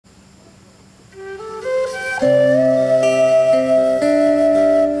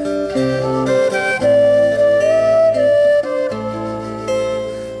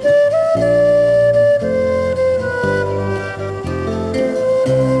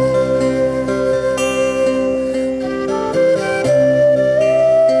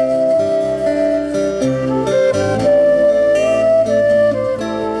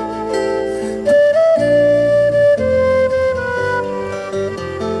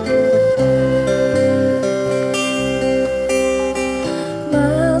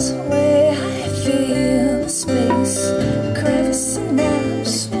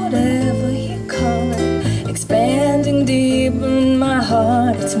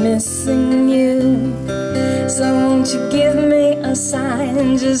missing you. So won't you give me a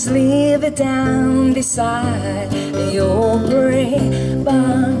sign, just leave it down beside the old gray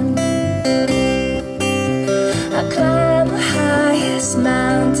barn. I climb the highest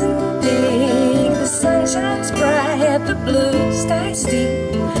mountain peak, the sun shines bright, the blue sky's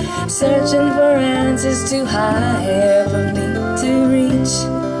deep, searching for answers too high for me to reach.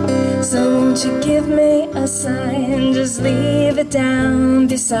 So won't you give me a sign, just leave it down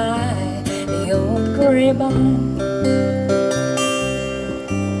beside the old gray barn.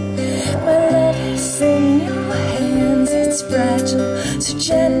 My love is in your hands, it's fragile, so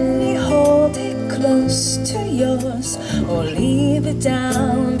gently hold it close to yours, or leave it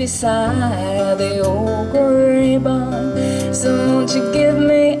down beside the old gray barn. So won't you give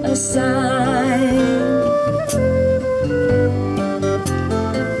me a sign?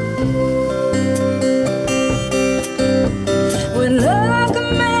 When love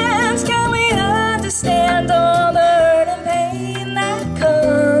commands, can we understand all the hurt and pain that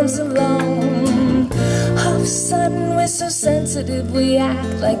comes along? All of a sudden we're so sensitive, we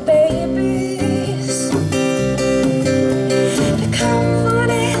act like babies. The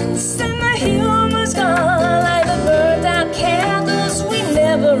confidence and the humor's gone, like the burned out candles we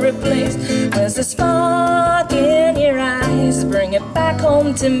never replaced. Where's the spark in your eyes? Bring it back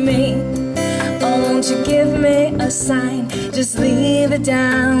home to me. Oh, won't you give me a sign, just leave it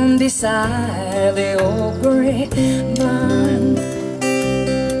down beside the old gray barn.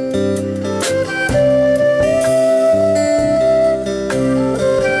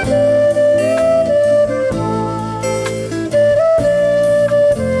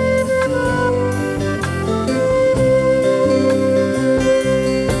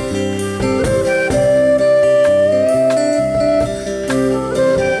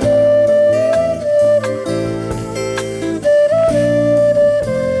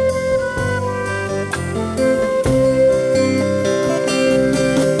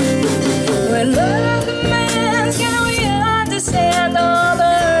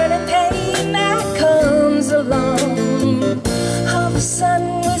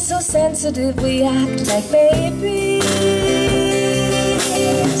 Sensitive, we act like babies.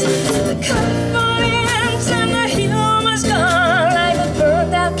 The confidence and the humor's gone, like the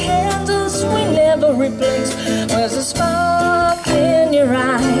burned out candles we never replaced. Where's the spark in your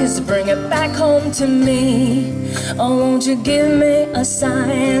eyes? Bring it back home to me. Oh, won't you give me a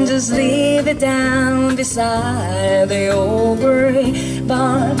sign, just leave it down beside the old gray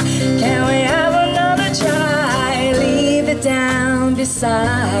barn. Can we have another try? Leave it down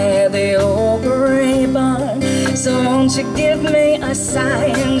beside the old gray barn. So won't you give me a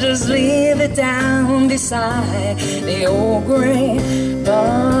sign, just leave it down beside the old gray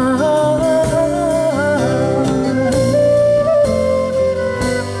barn.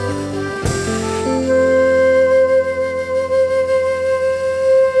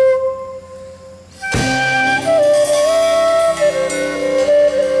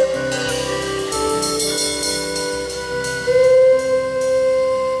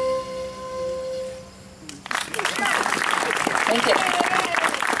 Thank you.